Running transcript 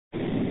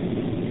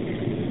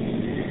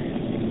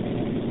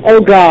Oh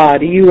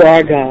God, you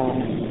are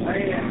God.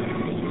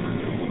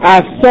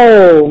 Our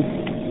soul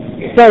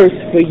thirsts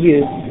for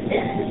you,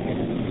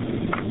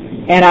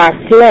 and our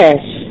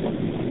flesh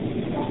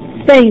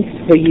faints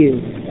for you.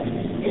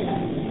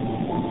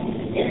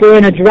 For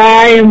in a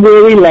dry and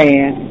weary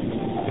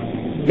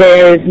land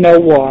there is no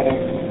water.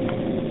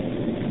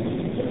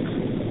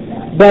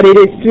 But it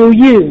is through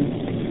you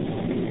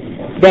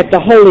that the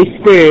Holy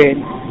Spirit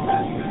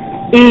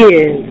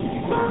is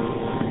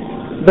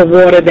the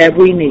water that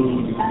we need.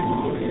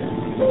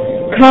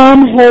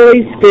 Come,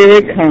 Holy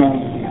Spirit,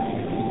 come.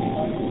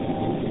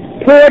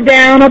 Pour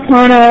down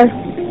upon us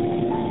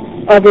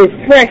a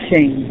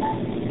refreshing,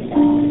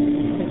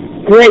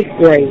 great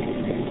grace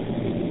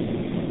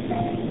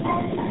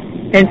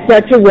in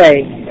such a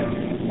way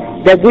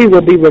that we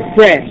will be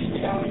refreshed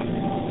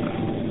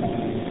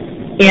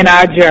in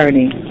our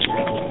journey.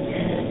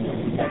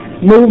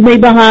 Move me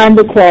behind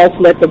the cross.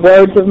 Let the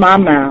words of my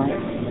mouth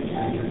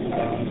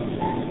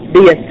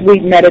be a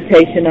sweet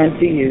meditation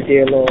unto you,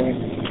 dear Lord.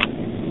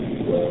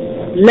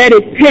 Let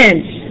it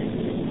pinch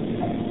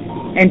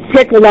and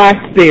tickle our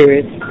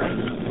spirits,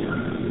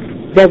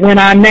 that when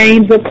our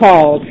names are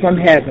called from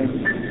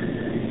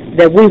heaven,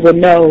 that we will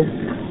know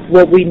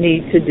what we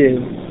need to do,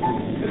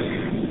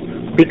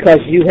 because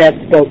you have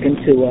spoken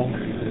to us.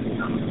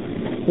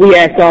 We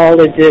ask all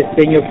of this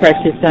in your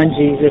precious Son,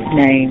 Jesus'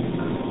 name.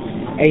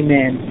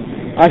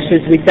 Amen.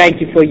 Ushers, we thank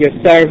you for your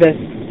service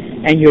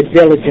and your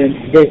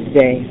diligence this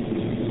day.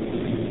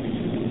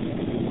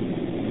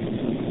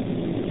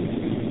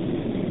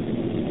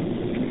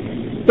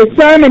 The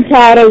sermon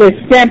title is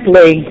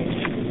simply,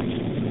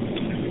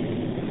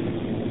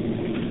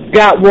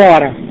 Got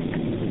Water.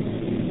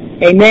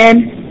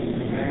 Amen.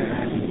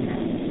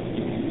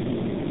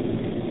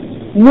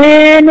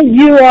 When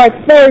you are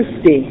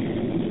thirsty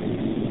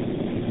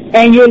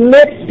and your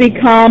lips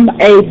become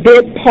a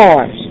bit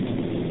parched,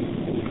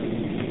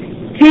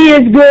 tea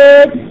is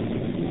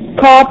good,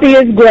 coffee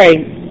is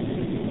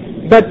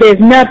great, but there's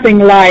nothing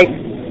like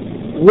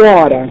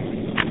water.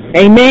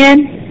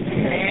 Amen?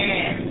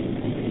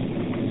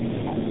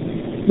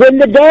 When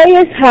the day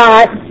is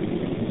hot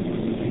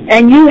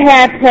and you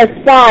have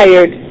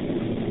perspired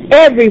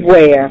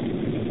everywhere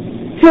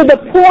to the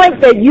point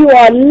that you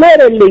are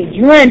literally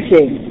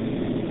drenching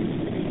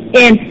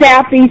in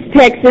Southeast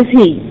Texas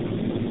heat,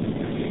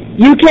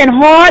 you can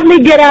hardly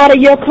get out of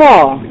your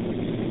car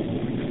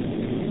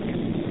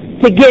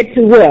to get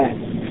to what?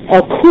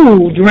 A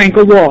cool drink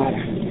of water.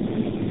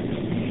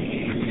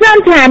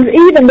 Sometimes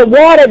even the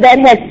water that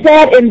has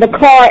sat in the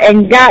car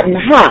and gotten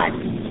hot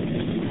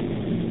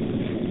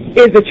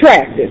is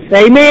attractive.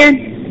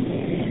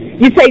 Amen?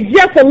 You say,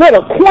 just a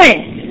little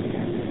quench.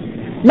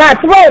 My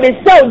throat is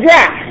so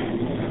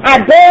dry, I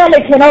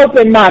barely can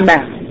open my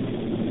mouth.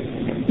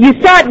 You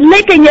start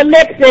licking your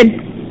lips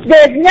and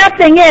there's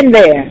nothing in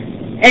there.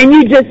 And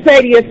you just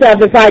say to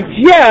yourself, if I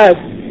just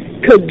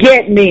could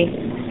get me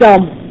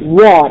some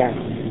water.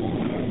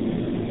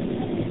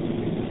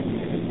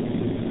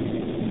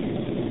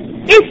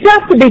 It's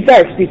tough to be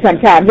thirsty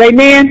sometimes,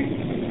 amen?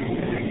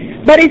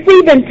 But it's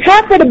even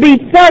tougher to be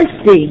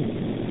thirsty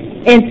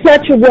in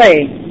such a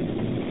way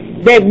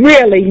that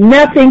really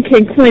nothing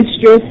can quench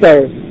your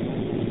thirst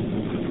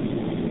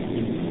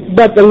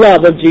but the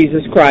love of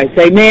Jesus Christ,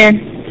 amen?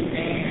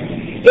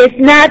 It's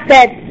not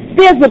that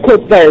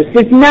physical thirst.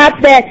 It's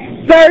not that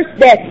thirst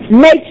that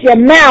makes your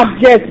mouth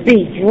just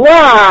be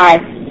dry.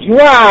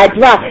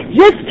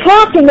 Just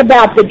talking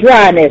about the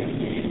dryness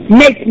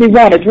makes me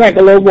want to drink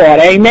a little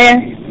water,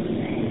 amen?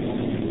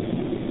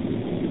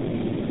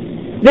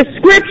 The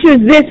scriptures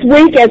this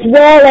week, as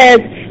well as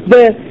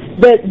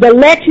the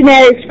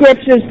lectionary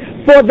scriptures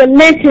for the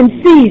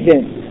Lenten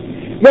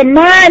season,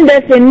 remind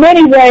us in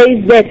many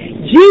ways that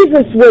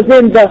Jesus was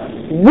in the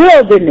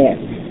wilderness.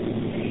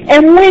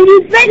 And when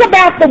you think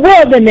about the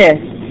wilderness,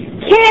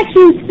 can't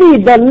you see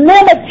the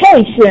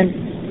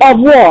limitation of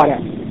water?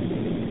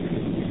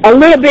 A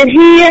little bit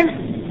here,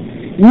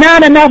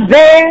 not enough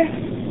there,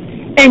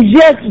 and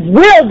just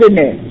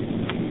wilderness.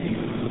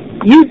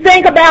 You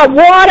think about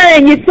water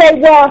and you say,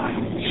 well,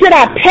 should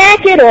I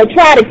pack it or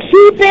try to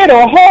keep it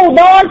or hold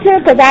on to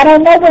it because I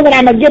don't know when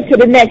I'm going to get to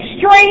the next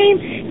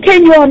stream?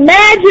 Can you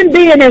imagine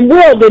being in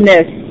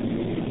wilderness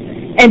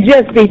and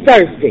just be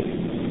thirsty?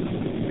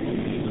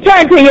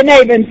 Turn to your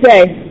neighbor and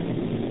say,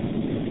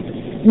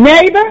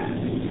 neighbor,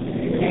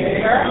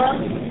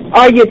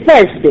 are you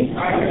thirsty?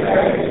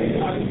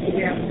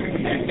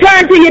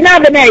 Turn to your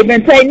other neighbor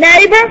and say,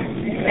 neighbor,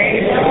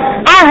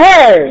 I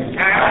heard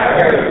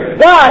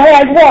God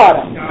has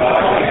water.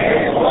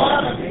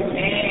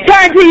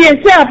 Turn to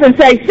yourself and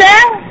say, sir,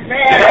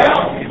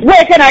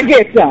 where can I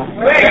get some?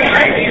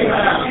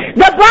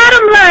 The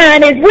bottom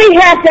line is we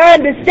have to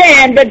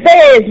understand that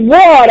there is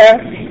water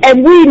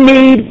and we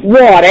need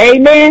water.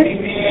 Amen?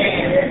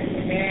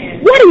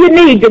 What do you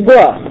need to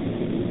grow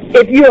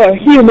if you're a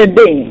human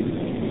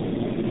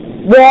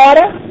being?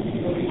 Water.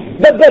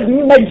 The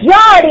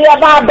majority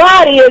of our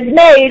body is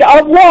made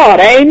of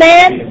water.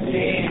 Amen?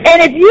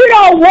 And if you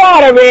don't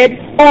water it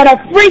on a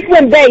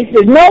frequent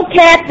basis, no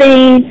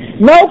caffeine,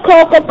 no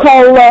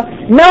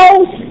Coca-Cola,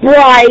 no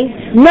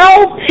Sprite,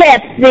 no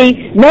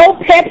Pepsi, no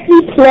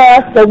Pepsi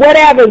Plus or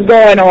whatever's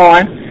going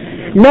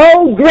on,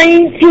 no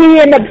green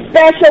tea in a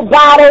special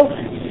bottle,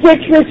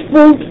 citrus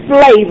fruit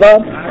flavor,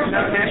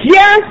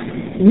 just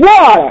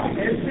water.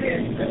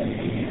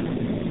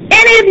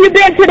 Any of you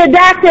been to the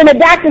doctor and the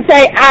doctor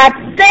say, I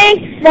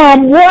think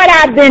from what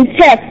I've been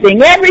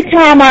testing, every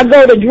time I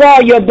go to draw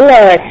your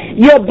blood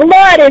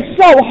is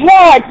so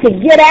hard to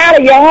get out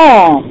of your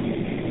arm.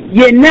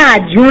 You're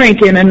not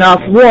drinking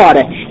enough water.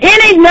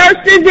 Any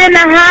nurses in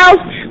the house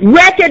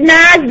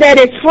recognize that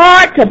it's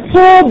hard to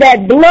pull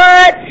that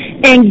blood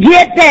and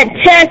get that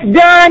test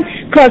done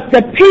because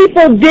the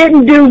people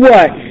didn't do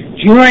what?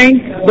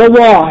 Drink the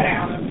water.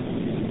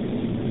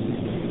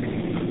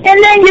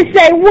 And then you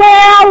say,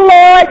 well,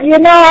 Lord,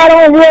 I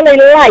don't really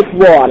like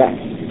water.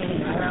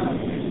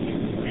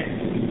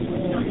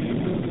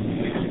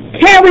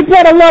 Can we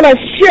put a little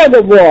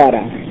sugar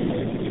water,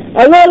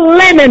 a little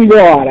lemon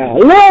water, a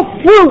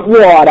little fruit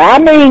water?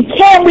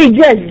 Can we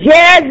just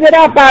jazz it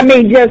up?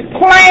 Just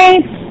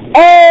plain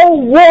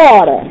old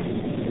water.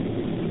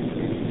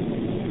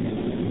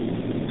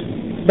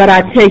 But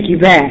I take you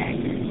back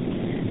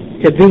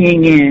to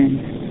being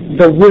in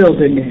the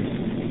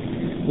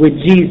wilderness with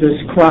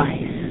Jesus Christ.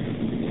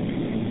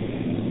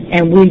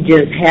 And we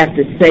just have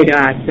to say to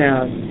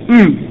ourselves,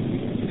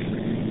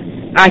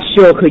 I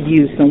sure could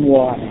use some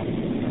water.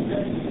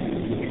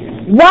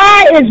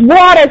 Why is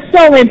water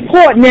so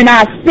important in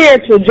our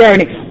spiritual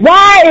journey?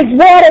 Why is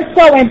water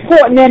so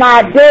important in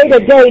our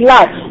day-to-day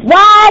life?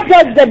 Why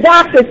does the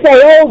doctor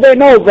say over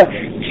and over,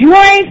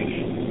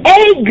 drink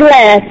 8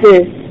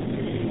 glasses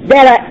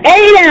that are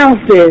 8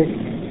 ounces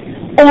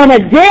on a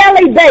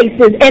daily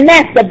basis, and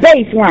that's the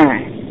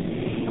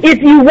baseline. If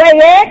you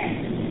weigh X,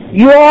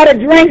 you ought to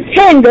drink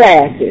 10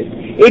 glasses.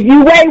 If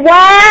you weigh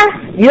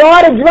Y, you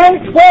ought to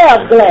drink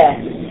 12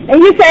 glasses.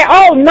 And you say,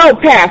 oh, no,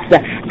 Pastor,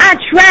 I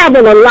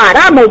travel a lot.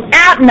 I'm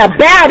out and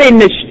about in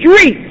the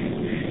streets.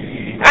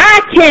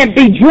 I can't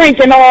be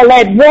drinking all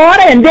that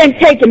water and then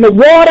taking the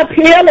water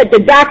pill that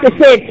the doctor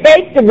said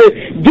take to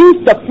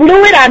reduce the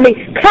fluid.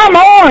 Come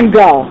on,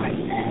 God.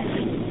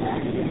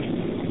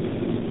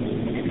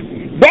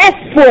 That's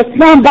for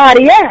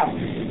somebody else.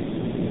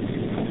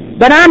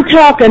 But I'm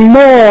talking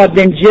more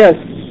than just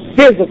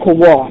physical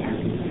water,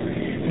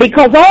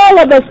 because all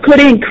of us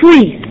could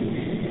increase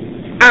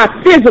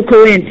our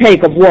physical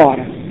intake of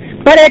water,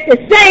 but at the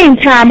same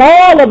time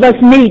all of us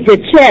need to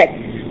check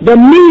the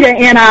meter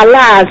in our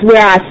lives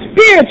where our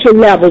spiritual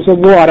levels of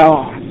water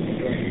are,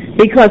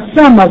 because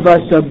some of us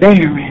are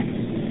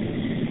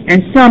barren,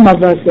 and some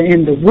of us are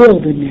in the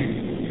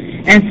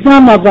wilderness, and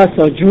some of us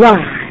are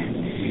dry,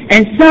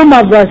 and some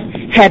of us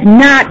have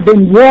not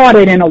been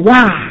watered in a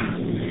while,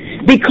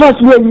 because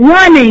we're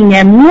running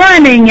and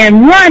running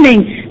and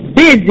running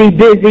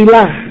busy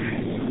lives.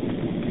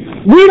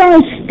 We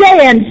don't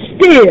stand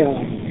still,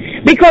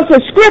 because the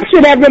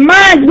scripture that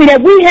reminds me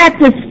that we have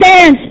to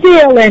stand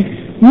still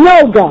and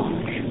know God.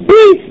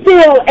 Be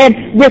still and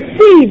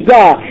receive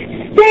God.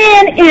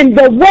 Stand in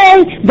the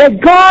way that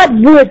God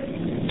would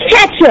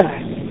catch us.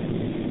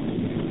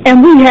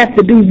 And we have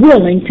to be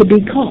willing to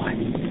be caught.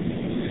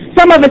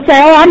 Some of us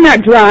say, oh, I'm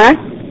not dry.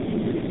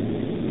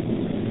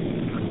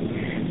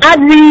 I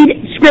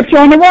read scripture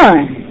on the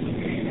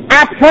run.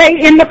 I pray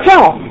in the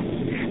car.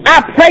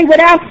 I pray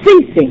without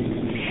ceasing.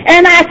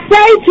 And I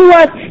say to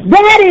us,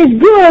 that is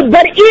good,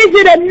 but is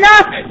it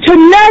enough to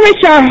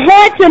nourish our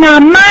hearts and our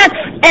minds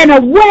in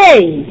a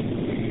way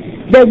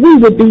that we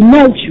would be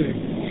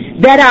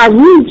nurtured, that our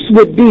roots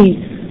would be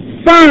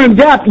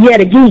firmed up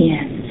yet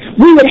again?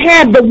 We would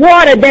have the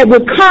water that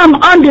would come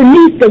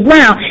underneath the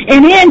ground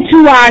and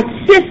into our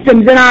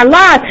systems and our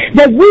lives,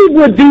 that we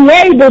would be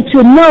able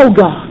to know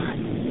God,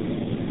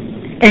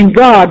 and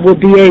God will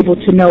be able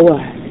to know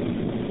us.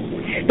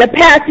 The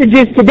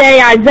passages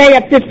today,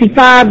 Isaiah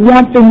 55,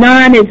 1 through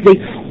 9 is the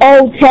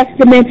Old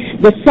Testament.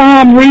 The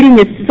Psalm reading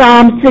is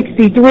Psalm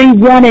 63,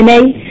 1 and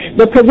 8.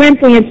 The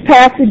Corinthians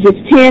passage is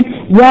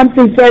 10, 1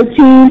 through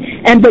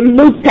 13. And the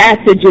Luke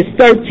passage is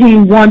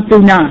 13, 1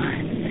 through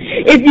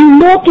 9. If you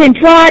look and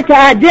try to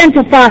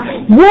identify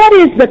what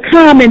is the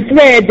common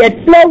thread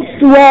that floats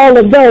through all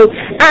of those,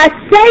 I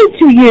say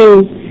to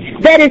you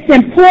that it's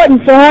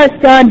important for us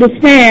to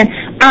understand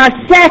our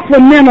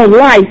sacramental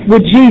life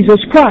with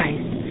Jesus Christ.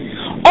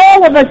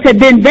 All of us have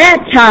been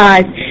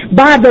baptized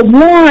by the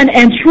one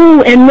and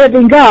true and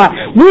living God.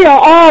 We are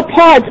all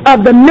parts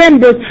of the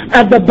members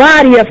of the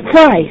body of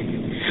Christ.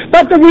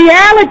 But the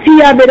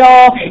reality of it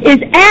all is,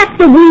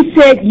 after we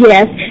said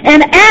yes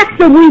and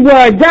after we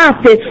were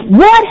adopted,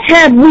 what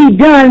have we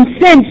done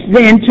since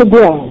then to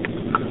grow?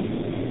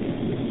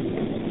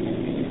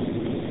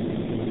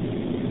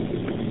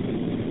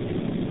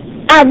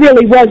 I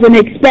really wasn't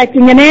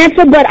expecting an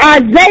answer, but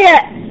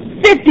Isaiah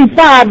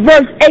 55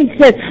 verse 8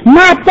 says,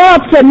 my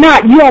thoughts are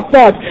not your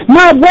thoughts,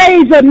 my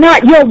ways are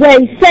not your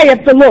ways,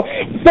 saith the Lord.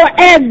 For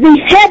as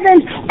the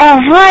heavens are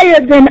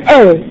higher than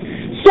earth,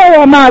 so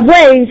are my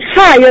ways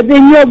higher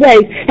than your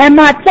ways, and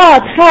my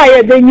thoughts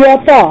higher than your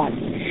thoughts.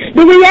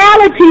 The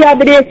reality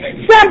of it is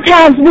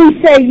sometimes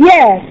we say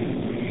yes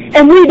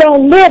and we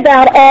don't live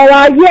out all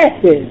our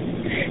yeses.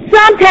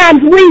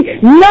 Sometimes we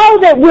know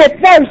that we're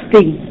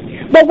thirsty,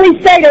 but we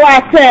say to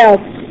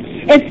ourselves,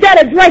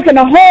 instead of drinking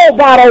a whole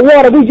bottle of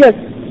water, we just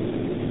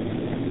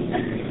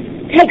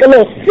take a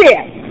little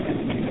sip.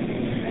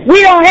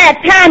 We don't have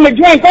time to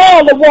drink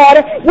all the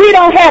water. We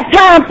don't have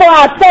time for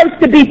our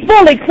thirst to be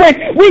fully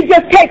quenched. We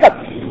just take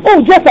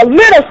just a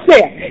little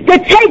sip to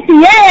take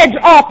the edge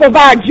off of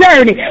our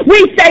journey.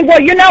 We say,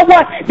 well, you know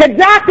what? The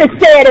doctor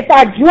said if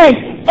I drink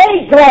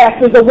 8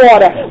 glasses of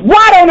water,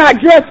 why don't I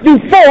just do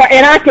 4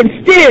 and I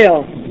can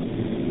still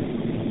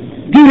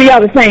do the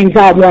other things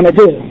I want to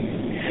do?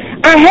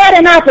 I had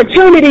an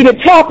opportunity to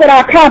talk with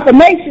our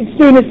confirmation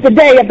students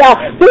today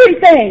about 3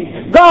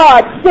 things: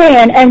 God,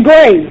 sin, and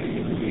grace.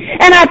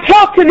 And I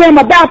talked to them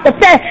about the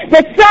fact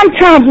that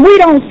sometimes we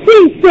don't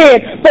see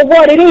sin for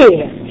what it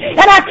is. And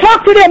I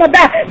talked to them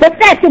about the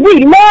fact that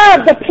we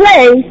love to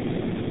play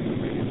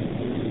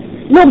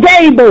little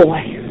Game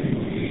Boy.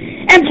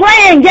 And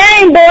playing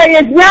Game Boy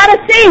is not a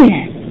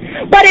sin.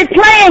 But if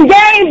playing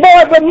Game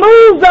Boy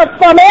removes us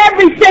from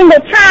every single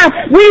time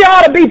we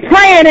ought to be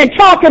praying and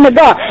talking to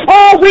God,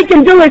 all we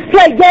can do is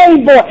play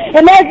Game Boy.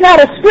 And there's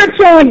not a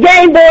scripture on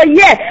Game Boy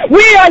yet.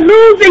 We are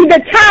losing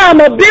the time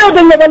of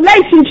building a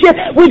relationship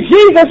with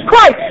Jesus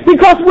Christ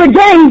because we're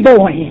Game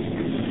Boying.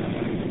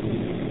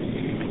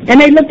 And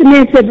they looked at me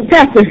and said,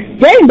 Pastor,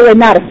 Game Boy is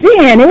not a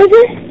sin, is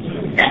it?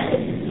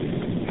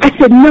 I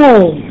said,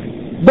 no,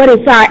 but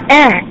it's our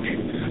act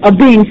of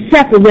being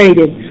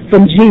separated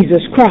from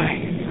Jesus Christ.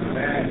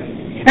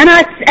 And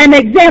an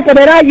example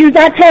that I use,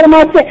 I told him,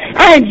 I said,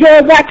 I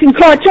enjoy watching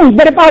cartoons,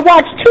 but if I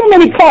watch too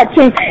many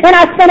cartoons and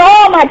I spend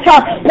all my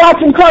time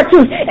watching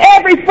cartoons,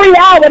 every free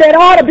hour that I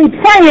ought to be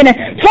praying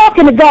and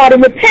talking to God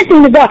and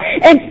repenting to God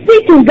and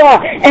seeking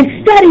God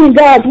and studying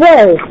God's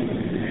Word,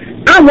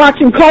 I'm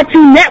watching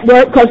Cartoon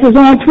Network because it's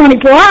on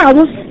 24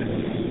 hours,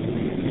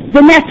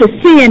 then that's a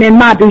sin in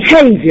my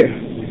behavior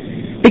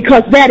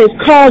because that is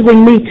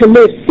causing me to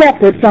live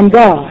separate from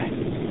God.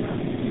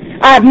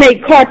 I've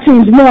made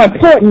cartoons more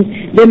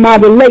important than my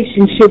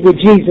relationship with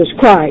Jesus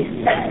Christ.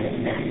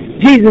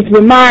 Jesus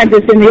reminds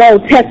us in the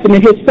Old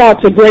Testament his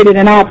thoughts are greater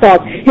than our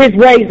thoughts. His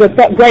ways are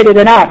greater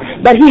than ours.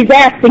 But he's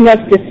asking us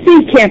to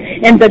seek him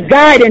in the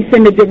guidance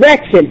and the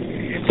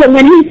direction. So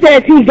when he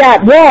says he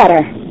got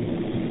water,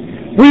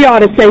 we ought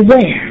to say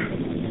where.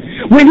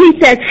 When he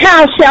says,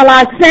 how shall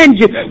I send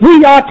you?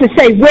 We ought to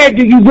say, where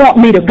do you want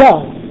me to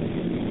go?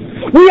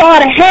 We ought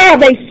to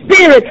have a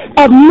spirit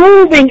of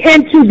moving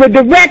into the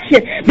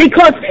direction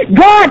because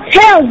God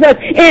tells us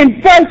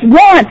in verse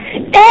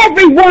 1,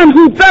 everyone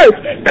who thirsts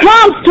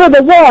comes to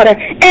the water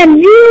and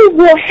you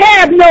will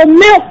have no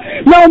milk,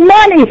 no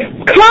money.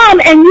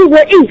 Come and you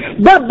will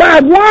eat. But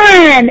by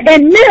wine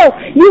and milk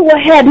you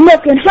will have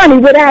milk and honey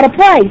without a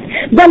price.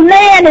 The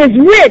land is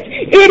rich.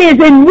 It is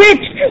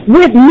enriched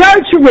with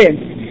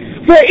nutrients,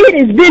 for it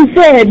has been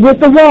fed with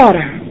the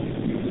water.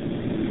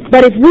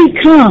 But if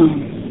we come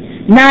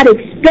not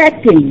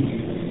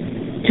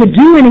expecting to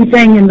do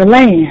anything in the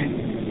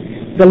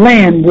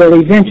land will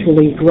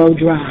eventually grow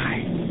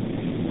dry.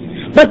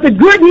 But the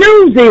good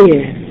news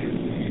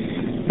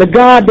is the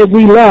God that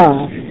we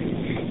love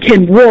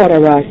can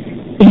water us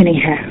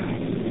anyhow.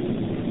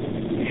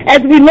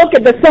 As we look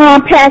at the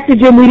Psalm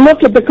passage and we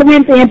look at the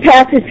Corinthian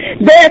passage,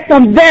 there are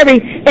some very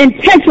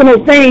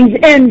intentional things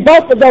in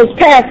both of those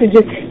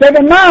passages that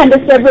remind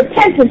us that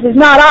repentance is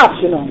not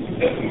optional.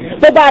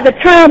 But by the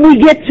time we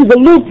get to the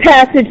Luke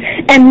passage,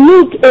 and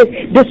Luke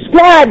is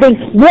describing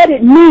what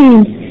it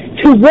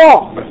means to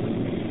walk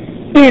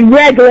in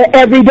regular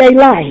everyday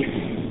life.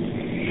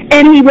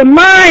 And he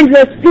reminds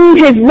us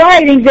through his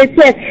writings that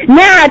says,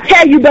 now I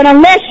tell you that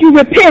unless you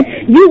repent,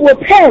 you will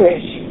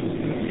perish.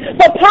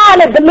 But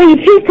Pilate believed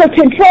he could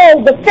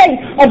control the fate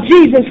of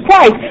Jesus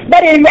Christ.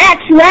 But in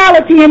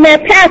actuality, in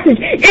that passage,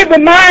 it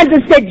reminds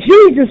us that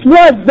Jesus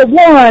was the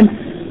one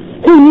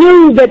who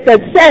knew that the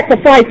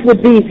sacrifice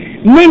would be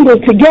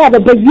mingled together,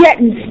 but yet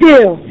and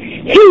still,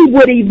 he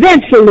would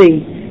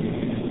eventually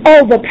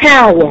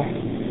overpower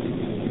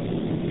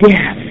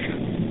death.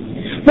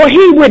 For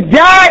he would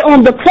die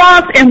on the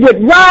cross and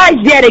would rise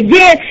yet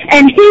again,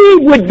 and he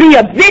would be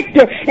a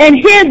victor, and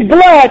his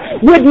blood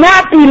would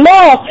not be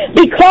lost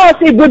because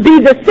it would be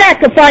the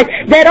sacrifice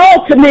that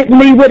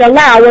ultimately would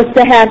allow us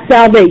to have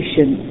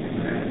salvation.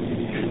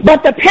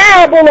 But the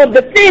parable of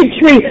the fig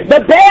tree,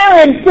 the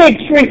barren fig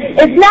tree,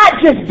 is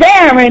not just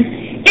barren,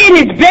 it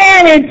is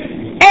barren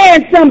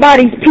and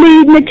somebody's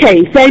pleading the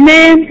case.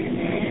 Amen?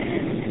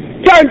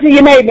 Turn to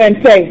your neighbor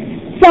and say,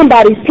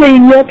 somebody's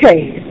pleading your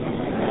case.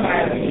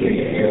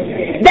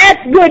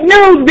 That's good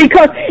news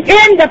because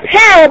in the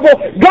parable,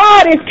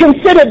 God is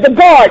considered the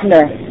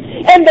gardener.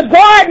 And the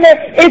gardener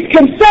is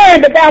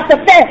concerned about the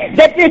fact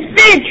that this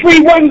fig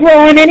tree wasn't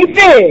growing any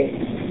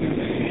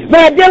figs. But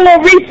I did a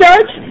little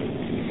research,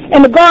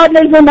 and the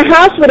gardeners in the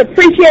house would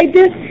appreciate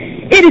this.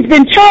 It has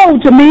been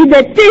told to me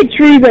that fig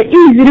trees are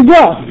easy to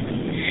grow.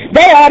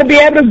 They ought to be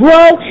able to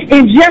grow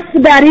in just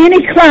about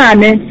any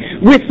climate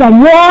with some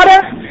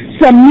water,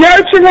 some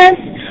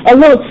nurturance, a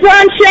little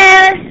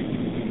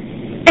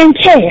sunshine, and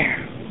care.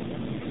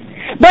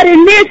 But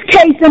in this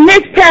case, in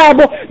this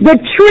parable, the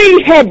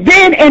tree had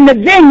been in the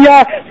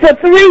vineyard for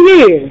 3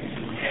 years.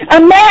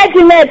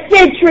 Imagine that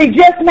fig tree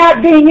just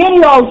not being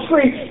any old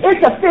tree.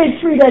 It's a fig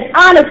tree that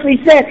honestly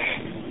says,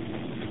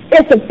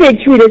 it's a fig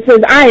tree that says,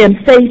 I am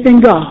faith in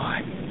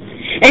God.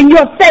 And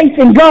your faith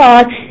in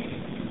God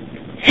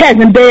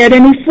hasn't bared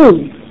any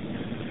fruit.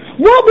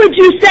 What would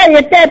you say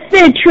if that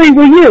fig tree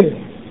were you?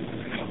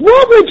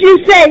 What would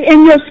you say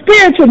in your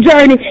spiritual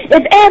journey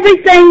if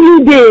everything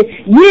you did,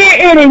 year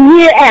in and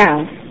year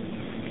out,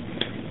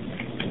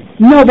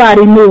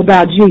 nobody knew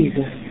about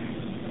Jesus?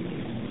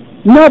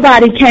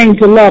 Nobody came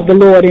to love the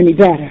Lord any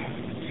better.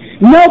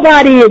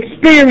 Nobody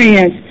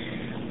experienced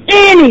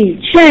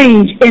any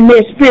change in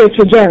their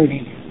spiritual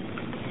journey.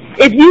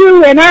 If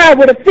you and I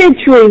were the fig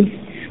tree,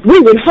 we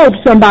would hope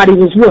somebody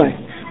was what?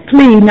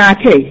 Pleading our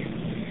case.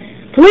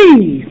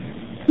 Please,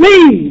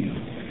 please,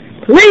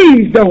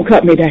 please don't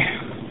cut me down.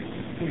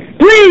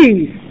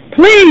 Please,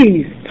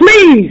 please,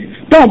 please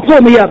don't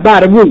pull me up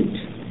by the roots.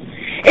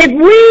 If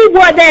we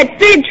were that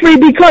fig tree,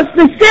 because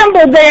the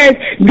symbol there is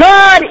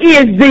God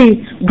is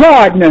the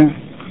gardener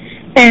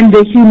and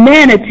the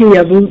humanity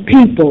of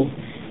people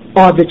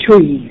are the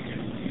trees.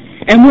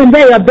 And when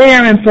they are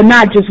barren for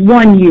not just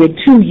 1 year,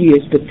 2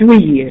 years, but 3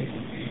 years,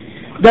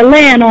 the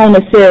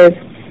landowner says,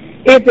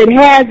 if it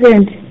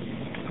hasn't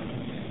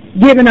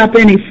given up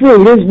any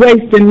fruit, it's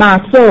wasting my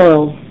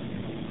soil.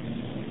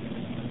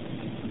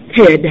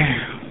 Tear it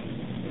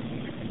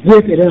down.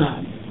 Rip it up.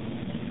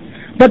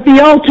 But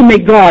the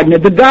ultimate gardener,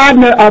 the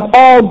gardener of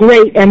all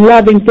great and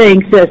loving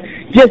things, says,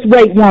 just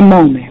wait 1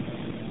 moment.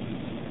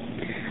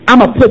 I'm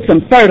going to put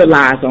some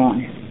fertilizer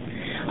on it.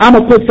 I'm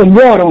going to put some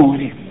water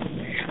on it.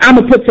 I'm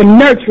going to put some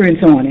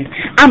nurturance on it.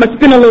 I'm going to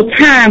spend a little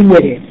time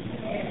with it.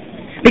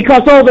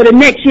 Because over the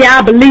next year,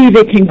 I believe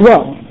it can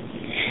grow.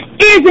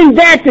 Isn't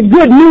that the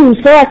good news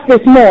for us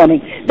this morning?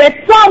 That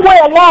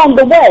somewhere along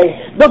the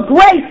way, the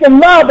grace and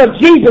love of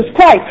Jesus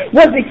Christ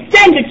was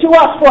extended to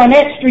us for an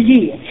extra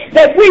year.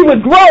 That we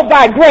would grow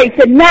by grace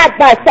and not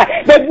by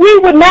sight. That we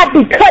would not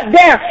be cut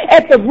down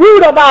at the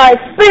root of our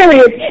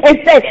experience and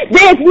say,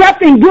 there's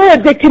nothing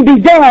good that can be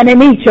done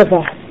in each of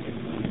us.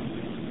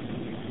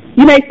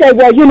 You may say,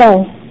 well, you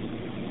know,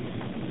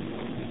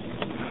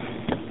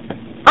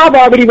 I've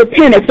already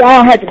repented, so I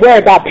don't have to worry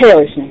about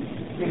perishing.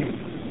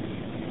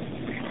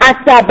 I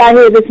stopped by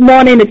here this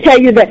morning to tell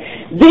you that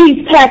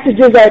these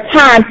passages are at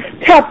times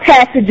tough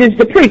passages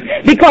to preach,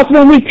 because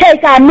when we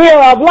take our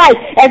mirror of life,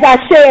 as I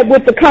shared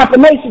with the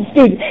confirmation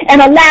students,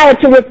 and allow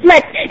it to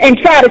reflect and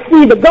try to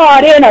see the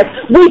God in us,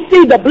 we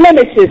see the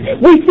blemishes,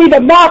 we see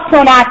the marks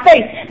on our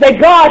face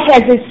that God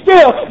has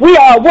instilled. We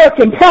are a work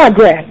in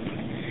progress.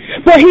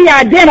 For he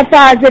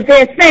identifies that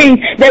there's things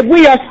that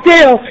we are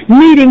still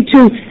needing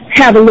to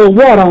have a little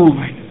water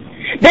on.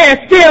 There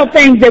are still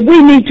things that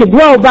we need to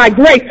grow by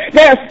grace.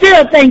 There are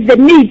still things that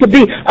need to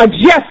be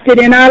adjusted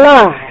in our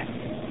lives.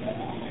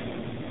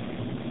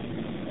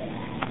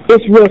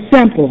 It's real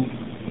simple.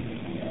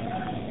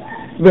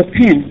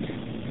 Repent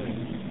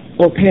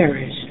or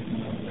perish.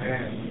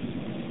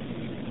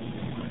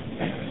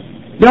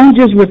 Don't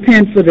just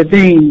repent for the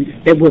things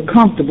that we're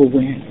comfortable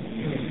with.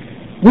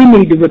 We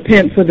need to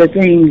repent for the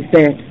things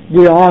that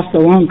we're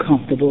also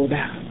uncomfortable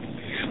about.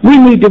 We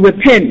need to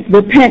repent.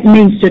 Repent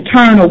means to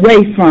turn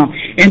away from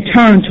and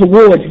turn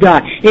towards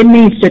God. It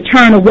means to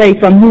turn away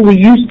from who we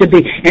used to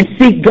be and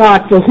seek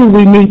God for who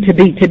we need to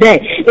be today.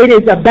 It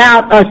is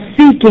about us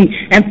seeking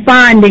and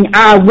finding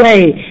our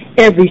way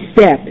every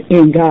step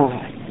in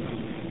God.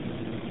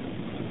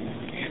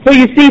 So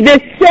you see,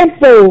 this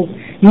simple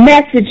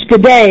message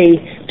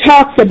today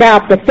talks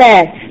about the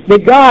fact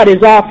that God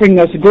is offering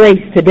us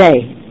grace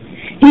today.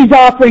 He's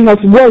offering us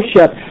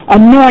worship,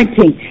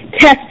 anointing,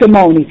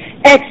 testimony,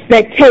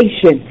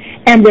 expectation,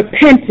 and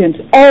repentance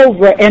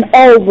over and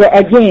over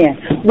again.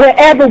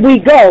 Wherever we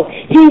go,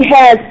 he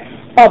has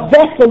a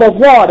vessel of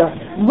water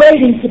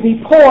waiting to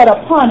be poured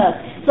upon us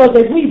so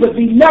that we would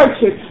be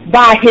nurtured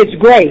by his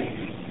grace.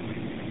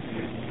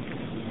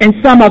 And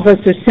some of us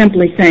are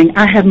simply saying,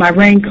 I have my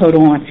raincoat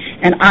on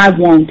and I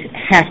won't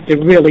have to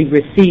really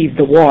receive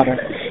the water.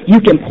 You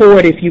can pour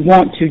it if you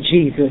want to,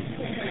 Jesus.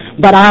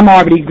 But I'm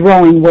already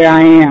growing where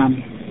I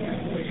am.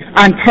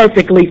 I'm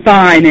perfectly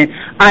fine and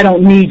I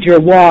don't need your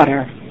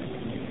water.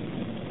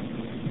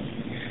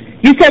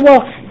 You say,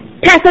 well,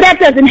 Pastor, that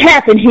doesn't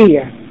happen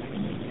here.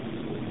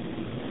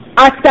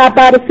 I stop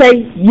by to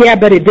say, yeah,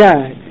 but it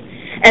does.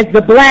 As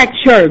the black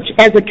church,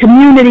 as a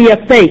community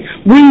of faith,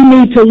 we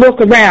need to look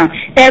around.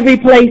 Every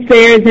place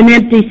there is an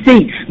empty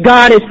seat.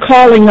 God is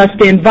calling us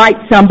to invite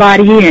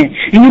somebody in.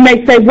 And you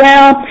may say,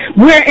 well,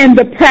 we're in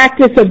the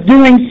practice of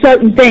doing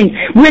certain things.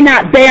 We're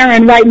not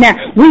barren right now.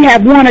 We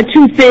have 1 or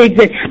 2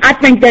 figs, and I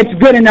think that's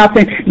good enough,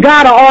 and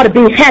God ought to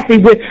be happy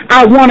with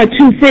our 1 or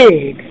 2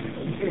 figs.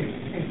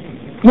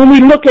 When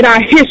we look at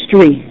our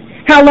history,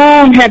 how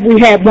long have we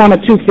had 1 or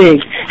 2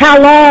 figs?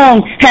 How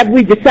long have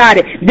we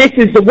decided this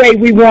is the way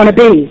we want to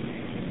be?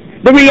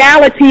 The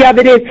reality of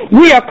it is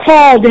we are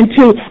called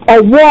into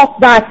a walk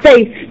by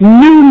faith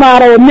new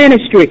model of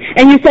ministry.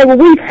 And you say, well,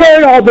 we've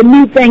heard all the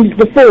new things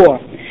before.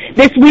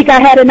 This week I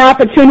had an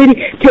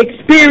opportunity to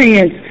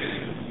experience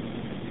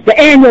the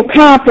annual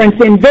conference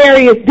in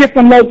various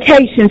different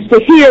locations to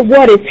hear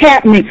what is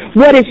happening,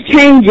 what is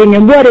changing,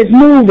 and what is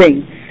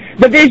moving.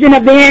 The vision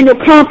of the annual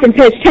conference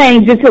has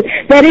changed.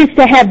 That is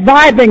to have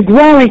vibrant,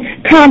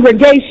 growing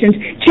congregations,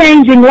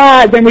 changing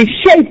lives, and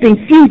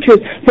reshaping futures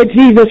for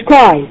Jesus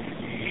Christ.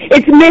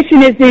 Its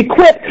mission is to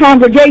equip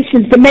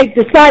congregations to make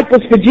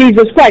disciples for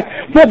Jesus Christ,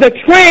 for the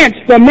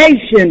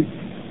transformation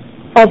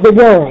of the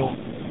world.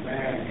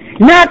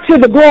 Not to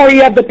the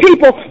glory of the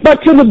people,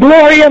 but to the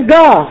glory of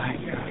God.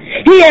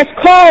 He has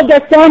called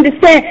us to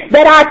understand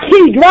that our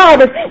key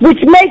drivers,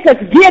 which make us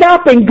get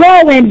up and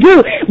go and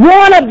do,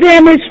 one of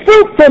them is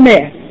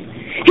fruitfulness.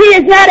 He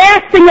is not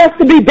asking us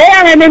to be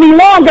barren any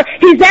longer.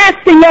 He's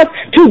asking us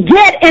to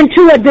get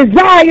into a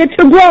desire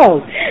to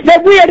grow,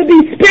 that we are to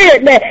be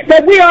spirit-led,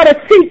 that we are to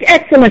seek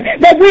excellence,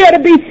 that we are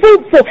to be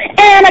fruitful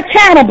and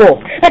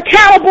accountable.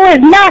 Accountable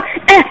is not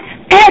an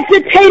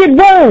agitated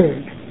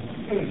word,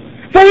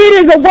 for it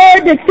is a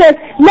word that says,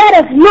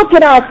 let us look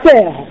at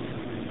ourselves.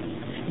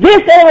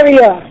 This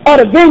area of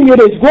the vineyard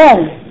is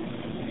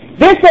growing.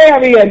 This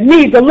area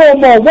needs a little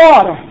more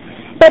water.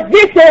 But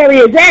this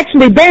area is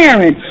actually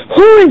barren.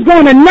 Who is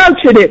going to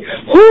nurture it?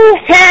 Who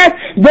has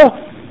the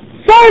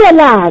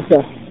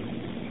fertilizer?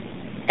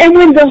 And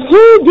when the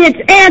who gets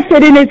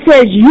answered and it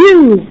says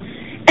you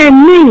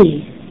and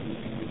me,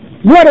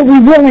 what are we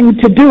willing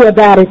to do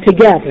about it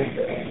together?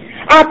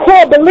 Our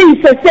core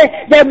beliefs are said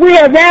that we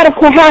are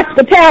radical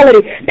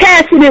hospitality,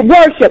 passionate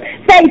worship,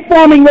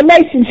 faith-forming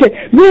relationship,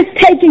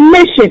 risk-taking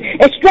mission,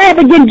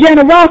 extravagant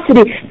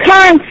generosity,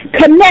 kind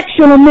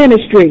connectional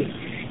ministry,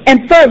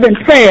 and fervent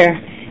prayer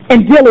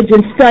and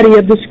diligent study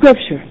of the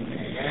Scripture.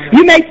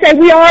 You may say,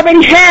 we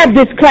already have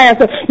this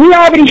class, or we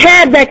already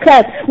have that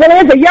class. Well,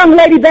 there's a young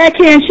lady back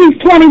here, and she's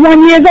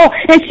 21 years old,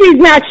 and she's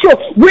not sure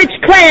which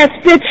class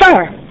fits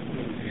her.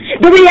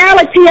 The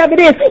reality of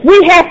it is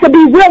we have to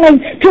be willing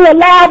to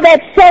allow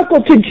that circle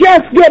to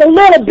just get a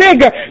little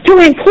bigger, to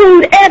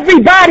include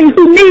everybody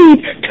who needs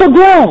to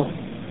grow.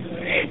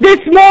 This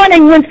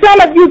morning when some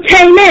of you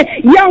came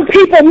in, young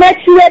people met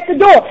you at the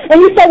door, and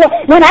you said, well,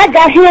 when I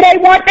got here,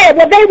 they weren't there.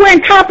 Well, they were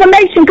in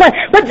confirmation class.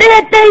 But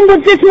their thing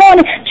was this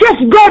morning,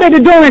 just go to the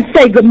door and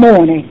say good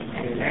morning.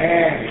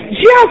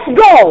 Just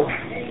go.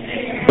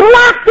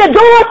 Block the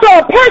door so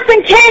a person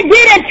can't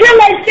get until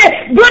they say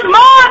good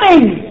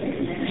morning.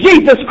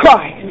 Jesus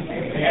Christ.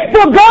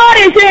 For God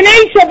is in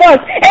each of us,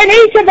 and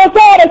each of us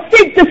ought to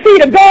seek to see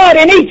the God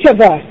in each of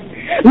us.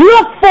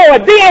 Look for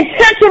it. Be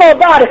intentional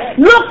about it.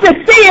 Look to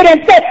see it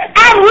and say,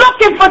 I'm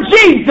looking for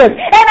Jesus,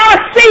 and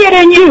I see it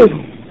in you.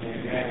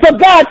 So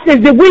God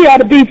says that we ought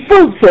to be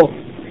fruitful.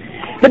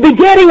 The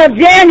beginning of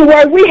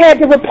January, we had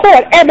to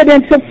report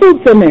evidence of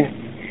fruitfulness.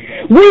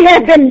 We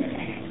have been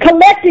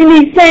collecting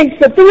these things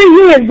for 3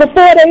 years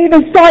before they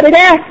even started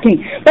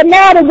asking. But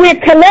now that we're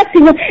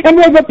collecting them and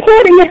we're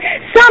reporting it,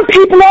 some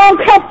people are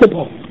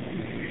uncomfortable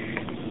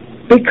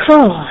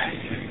because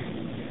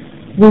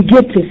we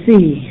get to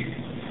see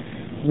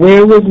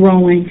where we're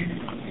growing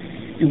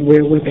and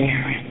where we're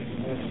barren.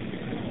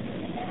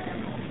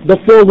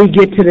 Before we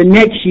get to the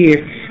next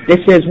year that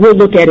says we'll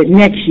look at it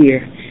next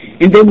year,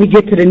 and then we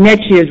get to the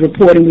next year's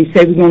report and we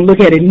say we're going to look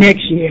at it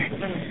next year,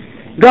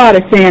 God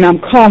is saying, I'm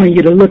calling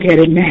you to look at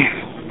it now.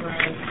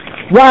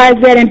 Why is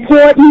that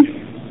important?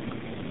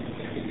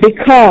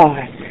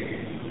 Because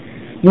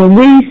when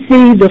we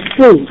see the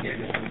fruit,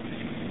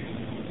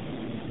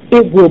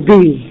 it will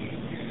be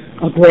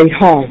a great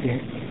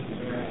harvest.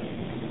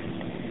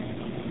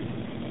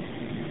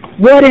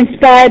 What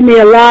inspired me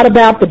a lot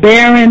about the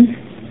barren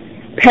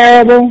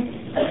parable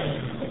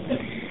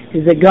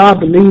is that God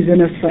believes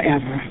in us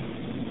forever.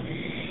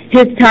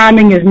 His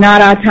timing is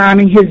not our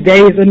timing. His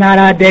days are not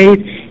our days.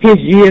 His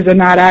years are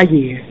not our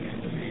years.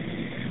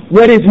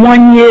 What is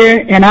 1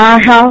 year in our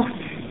house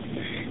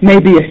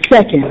may be a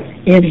second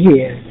in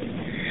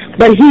his.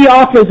 But he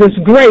offers us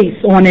grace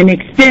on an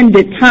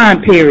extended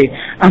time period.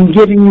 I'm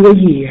giving you a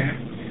year.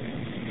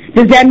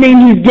 Does that mean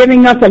he's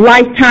giving us a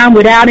lifetime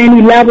without any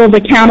level of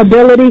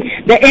accountability?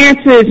 The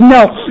answer is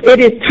no. It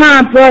is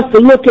time for us to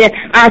look at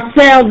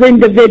ourselves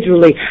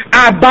individually,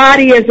 our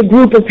body as a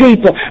group of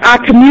people, our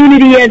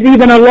community as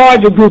even a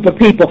larger group of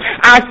people,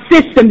 our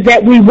systems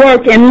that we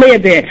work and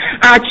live in,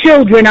 our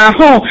children, our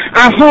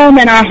home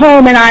and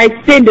our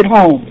extended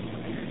home.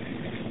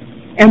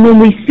 And when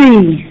we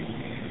see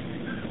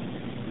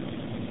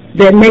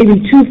that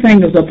maybe 2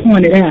 fingers are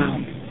pointed out,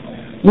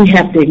 we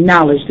have to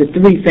acknowledge the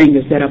 3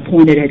 fingers that are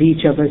pointed at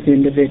each of us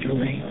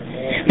individually.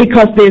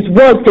 Because there's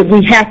work that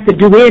we have to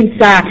do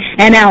inside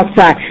and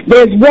outside.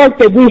 There's work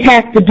that we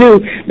have to do,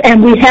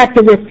 and we have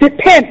to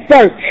repent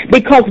first.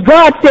 Because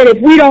God said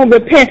if we don't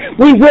repent,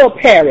 we will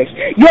perish.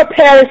 Your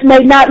parish may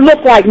not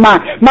look like mine.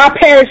 My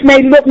parish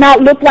may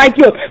not look like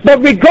yours.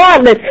 But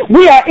regardless,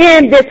 we are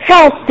in this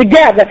house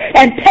together,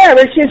 and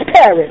parish is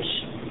parish.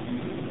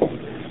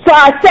 So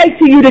I say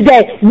to you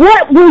today,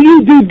 what will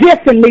you do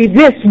differently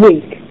this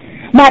week?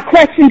 My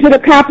question to the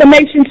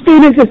confirmation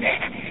students is,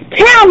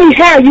 tell me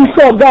how you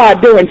saw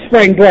God during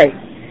spring break.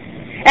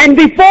 And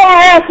before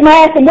I ask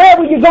them, where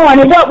were you going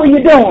and what were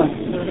you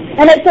doing?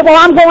 And they said, well,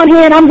 I'm going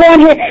here and I'm going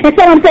here. And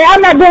someone said,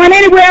 I'm not going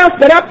anywhere else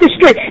but up the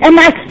street. And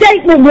my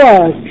statement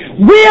was,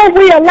 will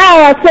we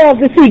allow ourselves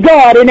to see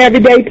God in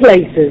everyday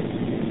places?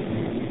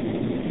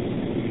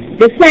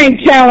 The same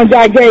challenge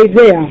I gave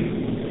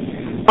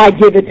them, I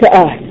give it to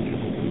us.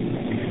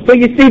 So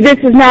you see, this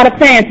is not a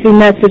fancy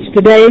message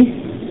today.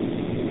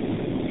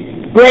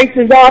 Grace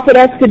is offered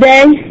us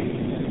today.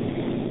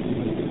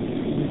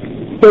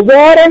 The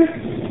water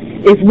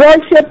is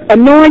worship,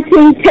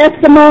 anointing,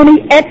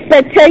 testimony,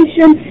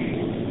 expectation,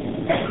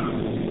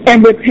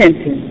 and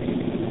repentance.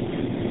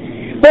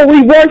 But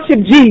we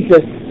worship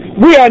Jesus.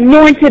 We are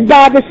anointed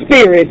by the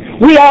Spirit.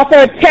 We offer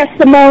a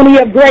testimony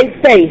of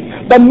great faith.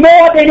 But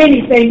more than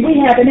anything, we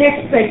have an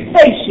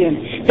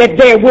expectation that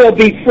there will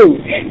be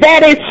fruit.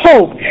 That is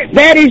hope.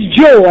 That is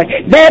joy.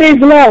 That is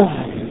love.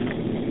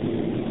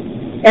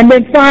 And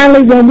then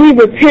finally, when we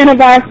repent of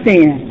our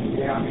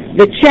sin,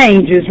 the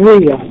change is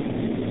real.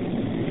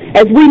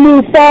 As we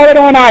move forward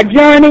on our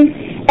journey,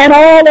 and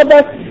all of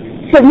us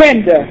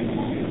surrender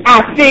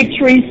our fig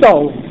tree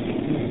souls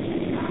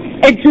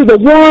into the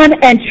one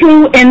and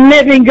true and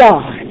living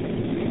God,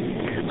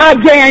 I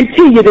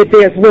guarantee you that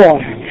there's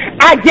water.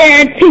 I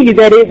guarantee you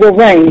that it will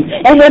rain.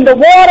 And when the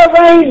water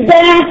rains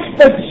down,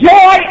 the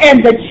joy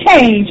and the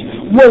change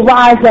will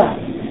rise up.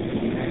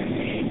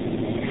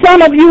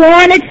 Some of you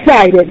aren't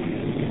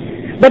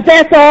excited, but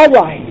that's all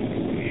right.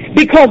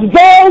 Because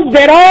those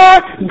that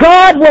are,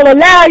 God will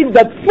allow you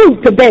the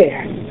fruit to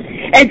bear.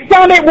 And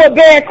some it will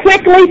bear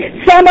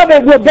quickly, some of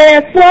it will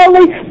bear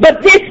slowly,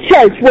 but this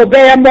church will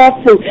bear more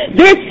fruit.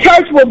 This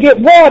church will get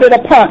watered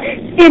upon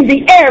in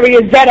the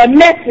areas that are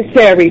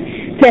necessary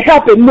to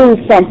help it move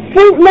from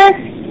fruitless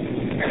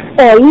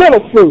or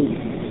little fruit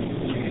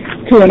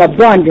to an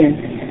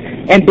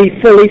abundant and be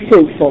fully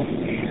fruitful.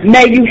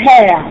 May you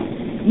have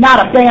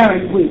not a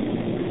barren week,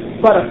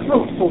 but a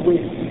fruitful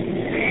week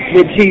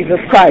with Jesus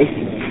Christ.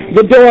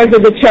 The doors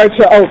of the church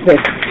are open.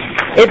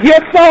 If your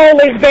soul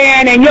is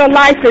barren and your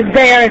life is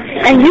barren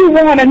and you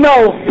want to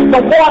know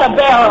the water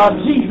bearer of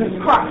Jesus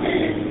Christ,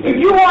 if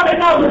you want to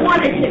know the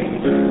one that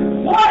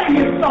can water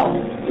your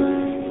soul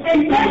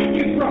and make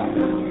you grow,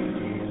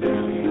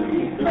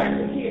 he's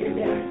present here.